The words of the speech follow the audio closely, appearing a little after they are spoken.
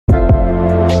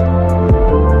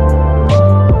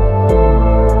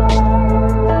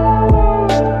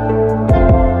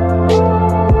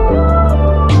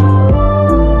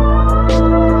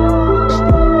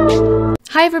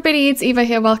Hi everybody, it's Eva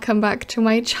here. Welcome back to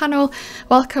my channel.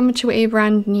 Welcome to a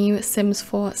brand new Sims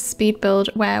 4 speed build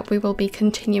where we will be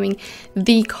continuing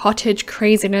the cottage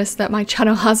craziness that my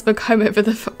channel has become over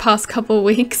the past couple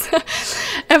weeks.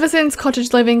 Ever since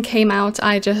Cottage Living came out,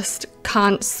 I just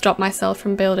can't stop myself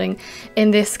from building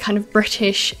in this kind of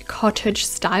British cottage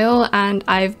style, and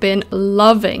I've been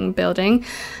loving building.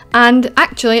 And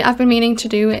actually I've been meaning to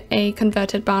do a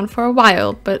converted barn for a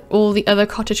while, but all the other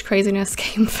cottage craziness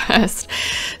came first.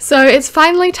 So it's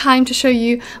finally time to show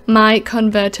you my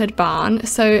converted barn.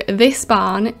 So this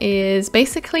barn is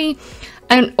basically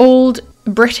an old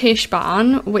British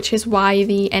barn, which is why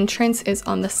the entrance is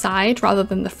on the side rather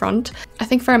than the front. I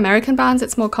think for American barns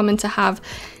it's more common to have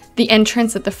the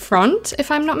entrance at the front,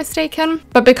 if I'm not mistaken.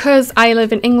 But because I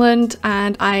live in England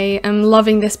and I am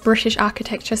loving this British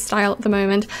architecture style at the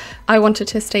moment, I wanted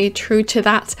to stay true to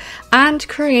that and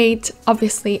create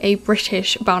obviously a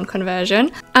British barn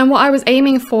conversion. And what I was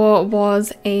aiming for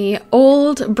was a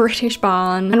old British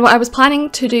barn, and what I was planning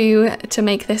to do to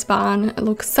make this barn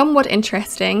look somewhat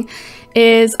interesting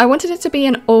is I wanted it to be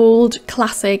an old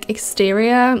classic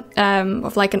exterior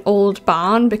of like an old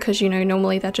barn, because you know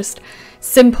normally they're just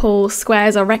simple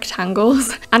squares or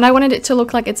rectangles, and I wanted it to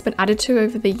look like it's been added to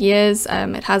over the years.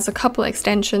 It has a couple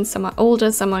extensions, some are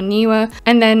older, some are newer,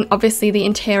 and then obviously the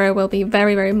interior will be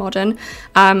very modern,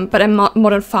 but a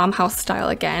modern farmhouse style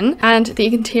again. And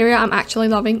the interior I'm actually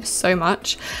loving so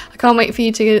much. I can't wait for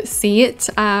you to see it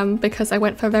because I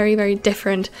went for a very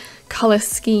different color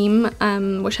scheme,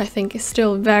 which I think is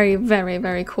still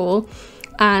very cool,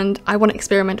 and I want to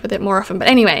experiment with it more often. But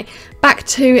anyway, back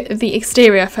to the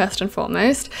exterior first and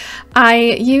foremost. I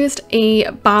used a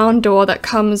barn door that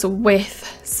comes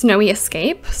with Snowy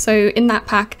Escape. So in that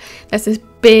pack there's this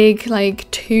big like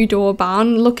 2-door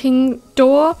barn looking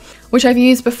door, which I've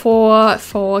used before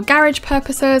for garage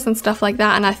purposes and stuff like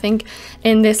that, and I think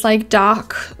in this like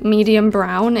dark medium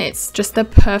brown it's just the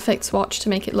perfect swatch to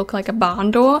make it look like a barn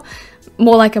door,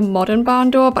 more like a modern barn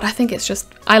door. But I think it's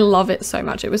just, I love it so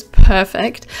much, it was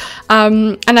perfect.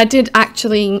 And I did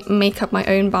actually make up my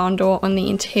own barn door on the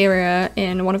interior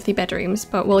in one of the bedrooms,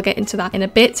 but we'll get into that in a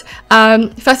bit.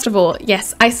 First of all,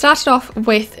 yes, I started off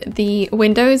with the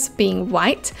windows being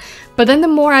white, but then the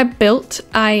more I built,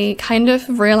 I kind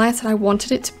of realized that I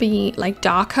wanted it to be like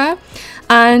darker.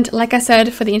 And like I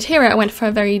said, for the interior I went for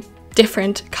a very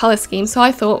different color scheme, so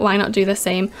I thought why not do the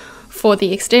same for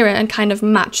the exterior and kind of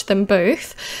match them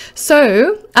both.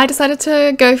 So I decided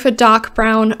to go for dark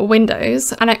brown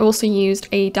windows, and I also used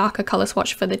a darker color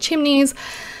swatch for the chimneys,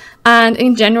 and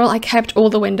in general I kept all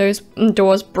the windows and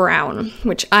doors brown,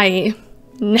 which I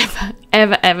never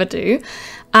ever do,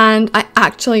 and I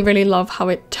actually really love how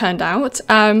it turned out.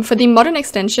 For the modern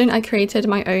extension I created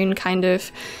my own kind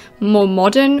of more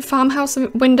modern farmhouse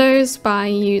windows by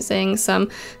using some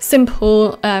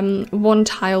simple one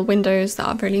tile windows that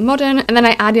are really modern, and then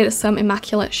I added some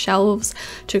immaculate shelves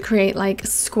to create like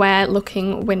square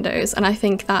looking windows. And I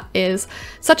think that is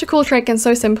such a cool trick and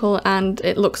so simple, and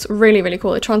it looks really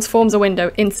cool. It transforms a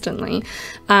window instantly,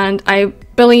 and I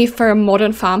believe for a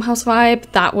modern farmhouse vibe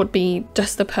that would be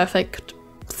just the perfect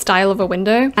style of a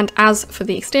window. And as for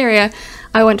the exterior,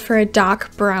 I went for a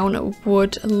dark brown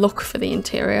wood look for the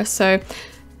interior. So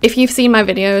if you've seen my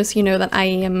videos, you know that I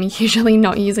am usually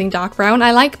not using dark brown.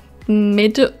 I like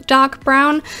mid dark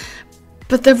brown,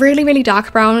 but the really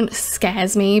dark brown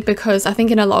scares me, because I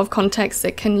think in a lot of contexts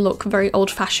it can look very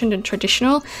old-fashioned and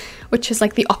traditional, which is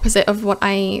like the opposite of what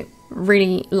I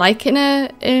really like in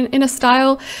a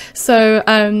style.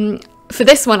 So for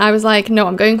this one I was like, no,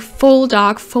 I'm going full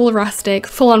dark, full rustic,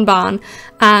 full on barn,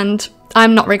 and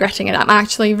I'm not regretting it. I'm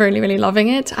actually really loving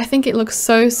it. I think it looks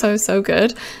so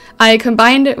good. I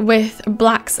combined it with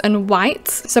blacks and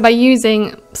whites, so by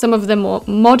using some of the more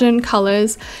modern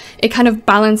colors it kind of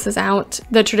balances out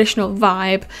the traditional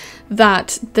vibe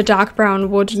that the dark brown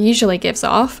wood usually gives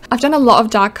off. I've done a lot of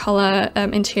dark color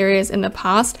interiors in the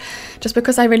past just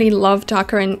because I really love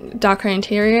darker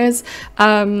interiors,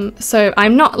 so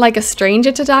I'm not like a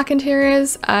stranger to dark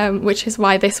interiors, which is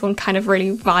why this one kind of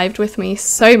really vibed with me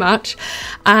so much,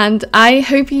 and I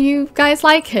hope you guys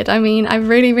like it. I mean, I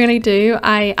really do.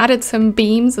 I added some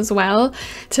beams as well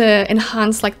to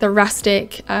enhance like the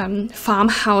rustic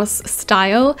farmhouse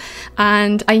style,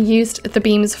 and I used the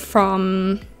beams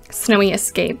from Snowy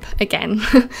Escape again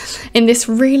in this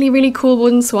really cool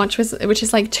wooden swatch, which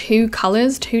is like two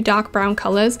dark brown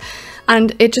colors.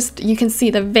 and it just, you can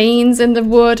see the veins in the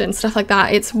wood and stuff like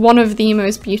that. It's one of the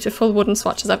most beautiful wooden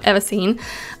swatches I've ever seen,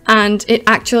 and it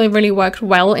actually really worked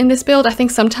well in this build. I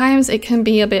think sometimes it can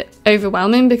be a bit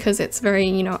overwhelming because it's very,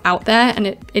 you know, out there, and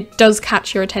it does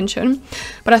catch your attention.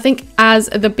 But I think as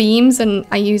the beams, and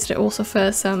I used it also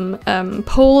for some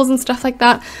poles and stuff like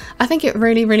that, I think it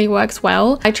really works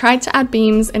well. I tried to add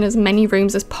beams in as many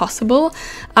rooms as possible.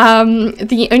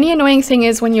 The only annoying thing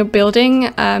is when you're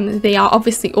building, they are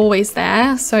obviously always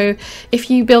there. So if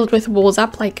you build with walls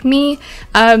up like me,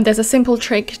 there's a simple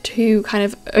trick to kind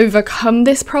of overcome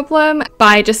this problem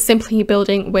by just simply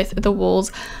building with the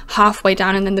walls halfway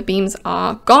down, and then the beams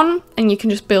are gone and you can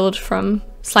just build from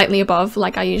slightly above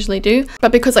like I usually do.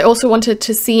 But because I also wanted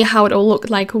to see how it all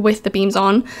looked like with the beams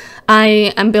on,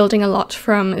 I am building a lot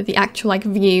from the actual like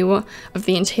view of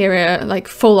the interior, like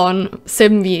full-on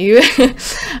sim view,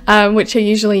 which I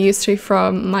usually used to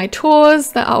from my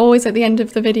tours that are always at the end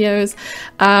of the videos.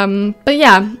 But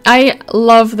yeah, I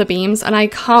love the beams, and I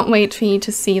can't wait for you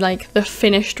to see like the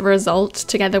finished result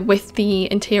together with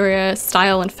the interior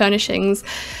style and furnishings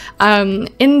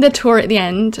in the tour at the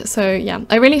end. So yeah,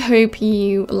 I really hope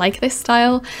you like this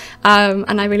style,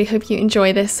 and I really hope you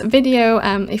enjoy this video.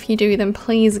 If you do, then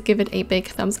please give it a big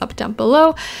thumbs up down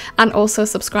below, and also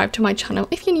subscribe to my channel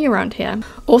if you're new around here.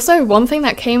 Also, one thing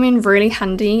that came in really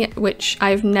handy, which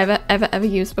I've never ever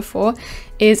used before,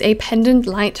 is a pendant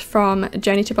light from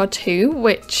Journey to Bod 2,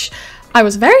 which I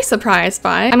was very surprised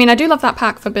by. I mean, I do love that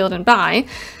pack for build and buy,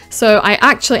 so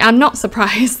I'm not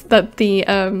surprised that the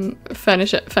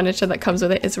furniture that comes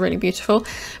with it is really beautiful.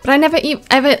 But I never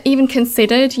ever even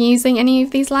considered using any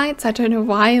of these lights. I don't know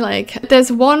why. Like, there's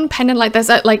one pendant light, there's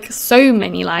like so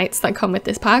many lights that come with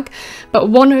this pack, but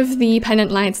one of the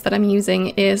pendant lights that I'm using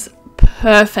is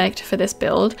perfect for this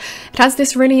build. It has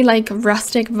this really like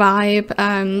rustic vibe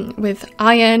with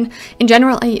iron. In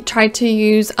general, I tried to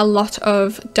use a lot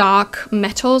of dark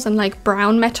metals and like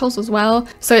brown metals as well,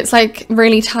 so it's like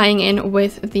really tying in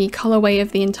with the colorway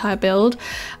of the entire build.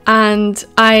 And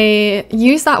I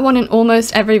used that one in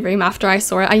almost every room after I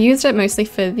saw it. I used it mostly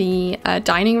for the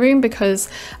dining room because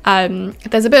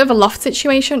there's a bit of a loft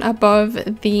situation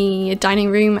above the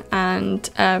dining room, and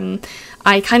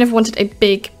I kind of wanted a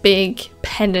big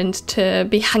pendant to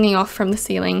be hanging off from the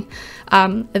ceiling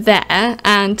there,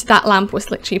 and that lamp was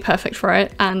literally perfect for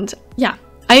it. And yeah,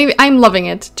 I'm loving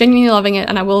it, genuinely loving it,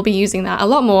 and I will be using that a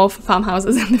lot more for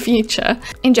farmhouses in the future.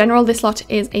 In general, this lot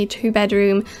is a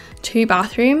 2-bedroom,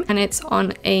 2-bathroom, and it's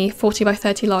on a 40 by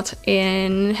 30 lot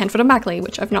in Henford-on-Bagley,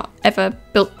 which I've not ever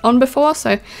built on before,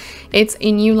 so it's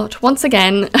a new lot once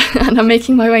again, and I'm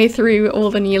making my way through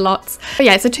all the new lots. But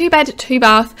yeah, it's a 2-bed,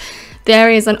 2-bath.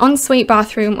 There is an ensuite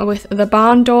bathroom with the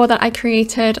barn door that I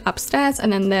created upstairs,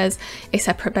 and then there's a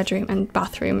separate bedroom and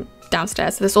bathroom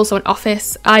downstairs. There's also an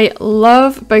office. I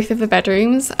love both of the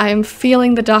bedrooms. I am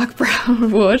feeling the dark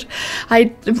brown wood.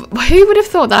 Who would have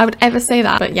thought that I would ever say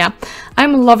that? But yeah,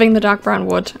 I'm loving the dark brown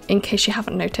wood. In case you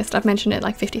haven't noticed, I've mentioned it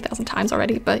like 50,000 times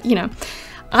already, but you know,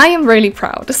 I am really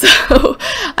proud, so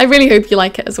I really hope you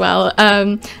like it as well.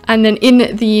 And then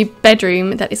in the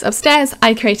bedroom that is upstairs,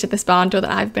 I created this barn door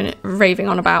that I've been raving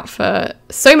on about for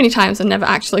so many times and never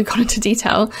actually gone into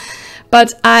detail.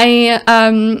 But I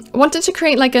wanted to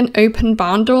create like an open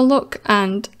barn door look,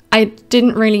 and I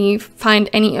didn't really find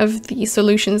any of the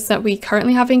solutions that we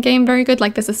currently have in game very good.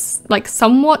 Like, there's a like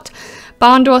somewhat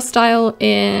barn door style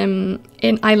in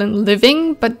Island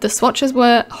Living, but the swatches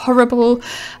were horrible,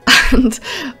 and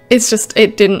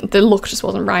the look just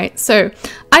wasn't right. So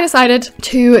I decided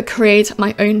to create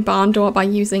my own barn door by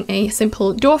using a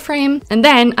simple door frame, and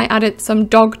then I added some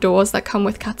dog doors that come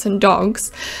with cats and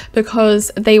dogs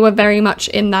because they were very much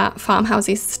in that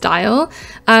farmhousey style,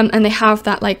 and they have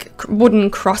that like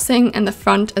wooden crossing in the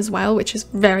front as well, which is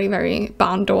very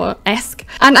barn door-esque.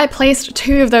 And I placed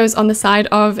 2 of those on the side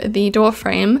of the door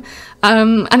frame,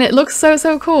 and it looks so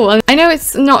cool. And I know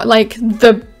it's not like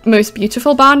the most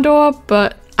beautiful barn door,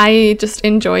 but I just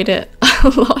enjoyed it a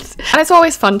lot. And it's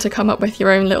always fun to come up with your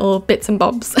own little bits and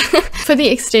bobs. For the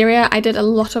exterior, I did a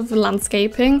lot of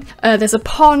landscaping. There's a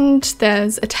pond,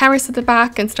 there's a terrace at the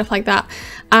back and stuff like that.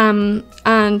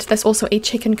 And there's also a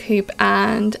chicken coop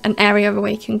and an area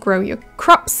where you can grow your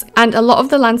crops. And a lot of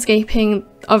the landscaping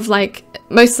of like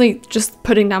mostly just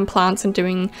putting down plants and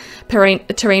doing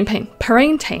terrain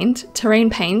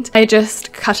paint, I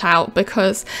just cut out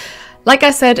because, like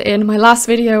I said in my last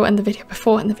video and the video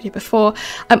before,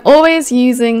 I'm always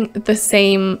using the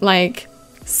same like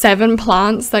 7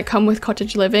 plants that come with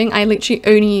Cottage Living. I literally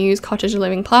only use Cottage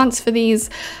Living plants for these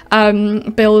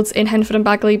builds in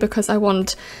Henford-on-Bagley because I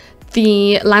want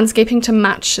the landscaping to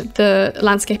match the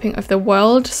landscaping of the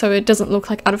world, so it doesn't look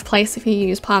like out of place if you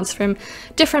use plants from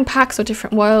different packs or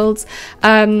different worlds.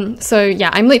 So yeah,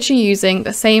 I'm literally using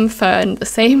the same fern, the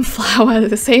same flower,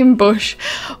 the same bush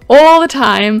all the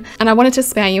time, and I wanted to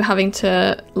spare you having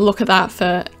to look at that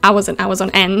for hours and hours on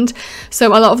end. So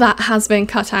a lot of that has been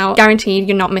cut out. Guaranteed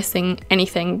you're not missing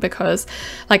anything, because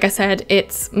like I said,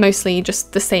 it's mostly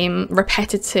just the same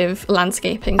repetitive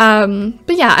landscaping.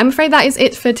 But yeah, I'm afraid that is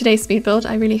it for today's speed build.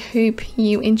 I really hope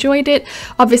you enjoyed it.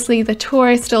 Obviously the tour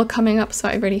is still coming up, so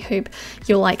I really hope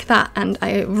you'll like that, and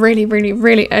I really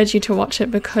urge you to watch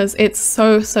it, because it's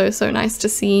so nice to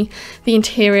see the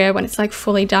interior when it's like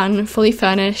fully done, fully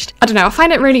furnished. I don't know, I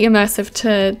find it really immersive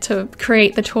to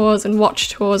create the tours and watch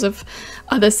tours of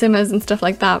other simmers and stuff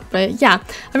like that. But yeah,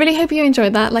 I really hope you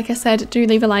enjoyed that. Like I said, do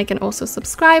leave a like and also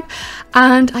subscribe,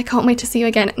 and I can't wait to see you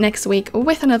again next week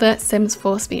with another Sims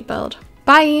 4 speed build.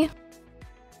 Bye!